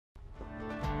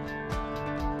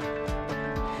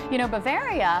You know,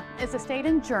 Bavaria is a state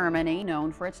in Germany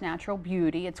known for its natural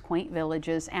beauty, its quaint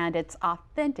villages, and its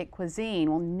authentic cuisine.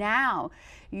 Well, now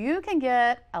you can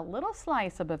get a little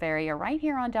slice of Bavaria right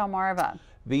here on Delmarva.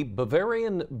 The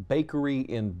Bavarian Bakery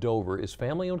in Dover is a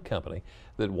family-owned company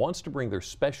that wants to bring their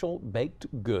special baked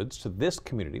goods to this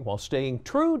community while staying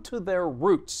true to their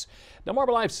roots. Delmarva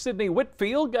Life's Sydney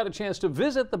Whitfield got a chance to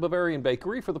visit the Bavarian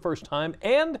Bakery for the first time,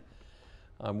 and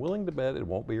I'm willing to bet it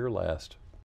won't be her last.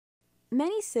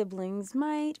 Many siblings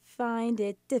might find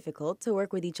it difficult to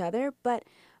work with each other, but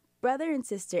brother and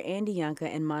sister Andy Janke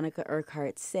and Monica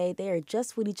Urquhart say they are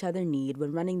just what each other need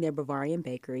when running their Bavarian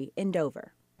Bakery in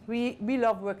Dover. We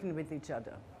love working with each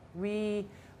other. We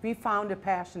found a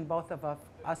passion, both of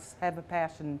us have a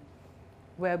passion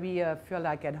where we feel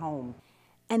like at home.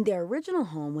 And their original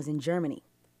home was in Germany,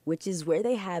 which is where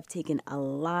they have taken a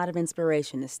lot of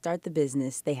inspiration to start the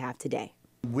business they have today.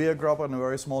 We grew up in a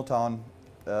very small town.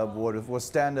 What was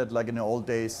standard, like in the old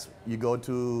days, you go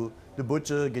to the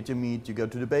butcher, get your meat, you go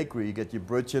to the bakery, you get your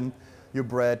brötchen, your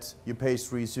bread, your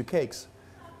pastries, your cakes.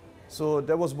 So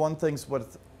that was one thing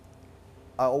what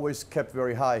I always kept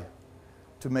very high,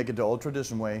 to make it the old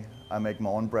tradition way. I make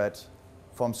my own bread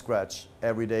from scratch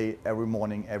every day, every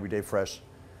morning, every day fresh.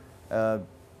 I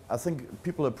think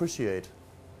people appreciate,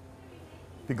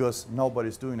 because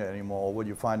nobody's doing that anymore. What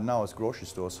you find now is grocery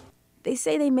stores. They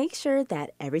say they make sure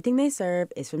that everything they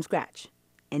serve is from scratch.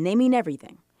 And they mean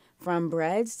everything. From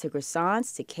breads to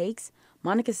croissants to cakes,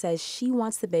 Monica says she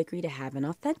wants the bakery to have an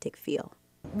authentic feel.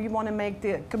 We want to make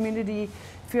the community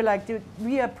feel like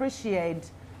we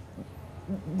appreciate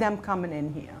them coming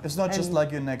in here. It's not just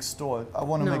like your next door. I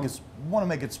want to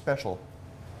make it special.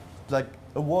 Like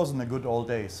it was in the good old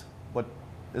days, but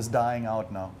it's dying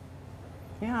out now.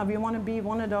 Yeah, we want to be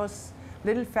one of those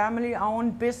little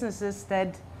family-owned businesses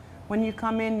that when you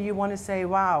come in, you want to say,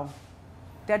 wow,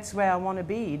 that's where I want to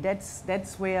be. That's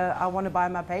where I want to buy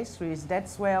my pastries.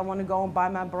 That's where I want to go and buy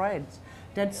my bread.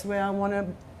 That's where I want to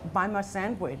buy my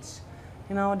sandwich.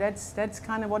 You know, that's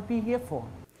kind of what we're here for.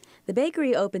 The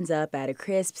bakery opens up at a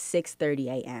crisp 6:30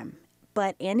 a.m.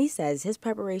 But Andy says his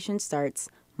preparation starts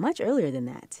much earlier than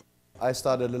that. I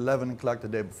start at 11 o'clock the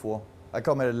day before. I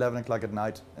come at 11 o'clock at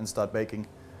night and start baking,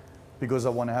 because I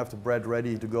want to have the bread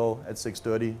ready to go at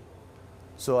 6:30.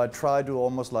 So I try to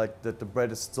almost like that the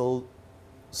bread is still,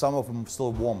 some of them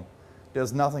still warm.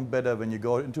 There's nothing better when you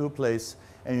go into a place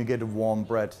and you get a warm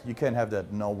bread. You can't have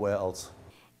that nowhere else.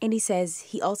 Andy says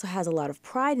he also has a lot of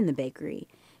pride in the bakery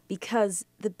because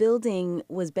the building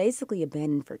was basically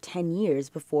abandoned for 10 years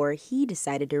before he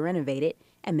decided to renovate it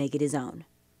and make it his own.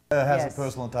 It has a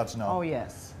personal touch now. Oh,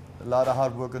 yes. A lot of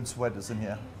hard work and sweat is in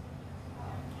here.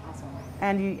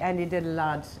 And he did a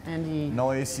lot.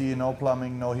 No AC, no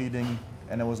plumbing, no heating.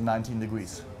 And it was 19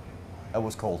 degrees. It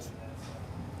was cold,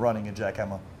 running a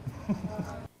jackhammer.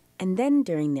 And then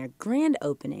during their grand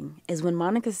opening is when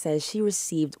Monica says she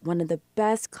received one of the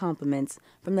best compliments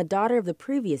from the daughter of the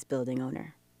previous building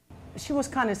owner. She was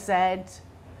kind of sad.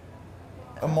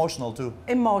 Emotional too.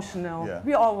 Emotional. Yeah.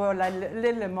 We all were like a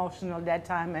little emotional that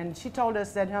time. And she told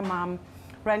us that her mom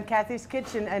ran Kathy's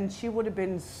Kitchen and she would have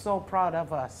been so proud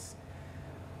of us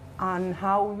on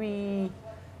how we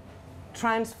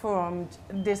transformed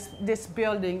this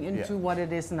building into what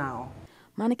it is now.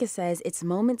 Monica says it's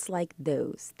moments like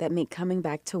those that make coming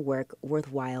back to work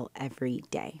worthwhile every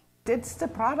day. It's the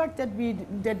product that we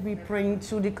bring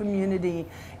to the community.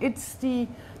 It's the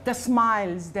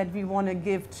smiles that we want to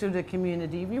give to the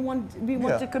community. We want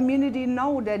the community to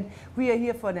know that we are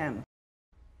here for them.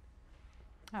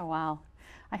 Oh, wow.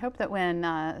 I hope that when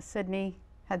Sydney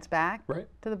heads back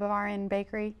to the Bavarian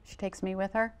Bakery, she takes me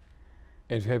with her.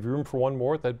 And if you have room for one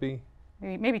more, that'd be?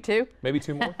 Maybe two. Maybe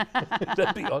two more?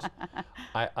 That'd be awesome.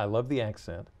 I love the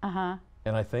accent.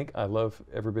 And I think I love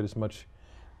every bit as much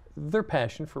their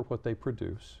passion for what they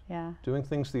produce. Yeah. Doing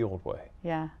things the old way.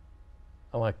 Yeah.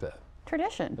 I like that.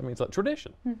 Tradition. That means like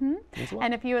tradition.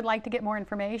 And if you would like to get more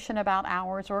information about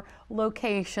hours or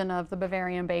location of the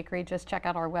Bavarian Bakery, just check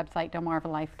out our website,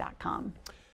 delmarvalife.com.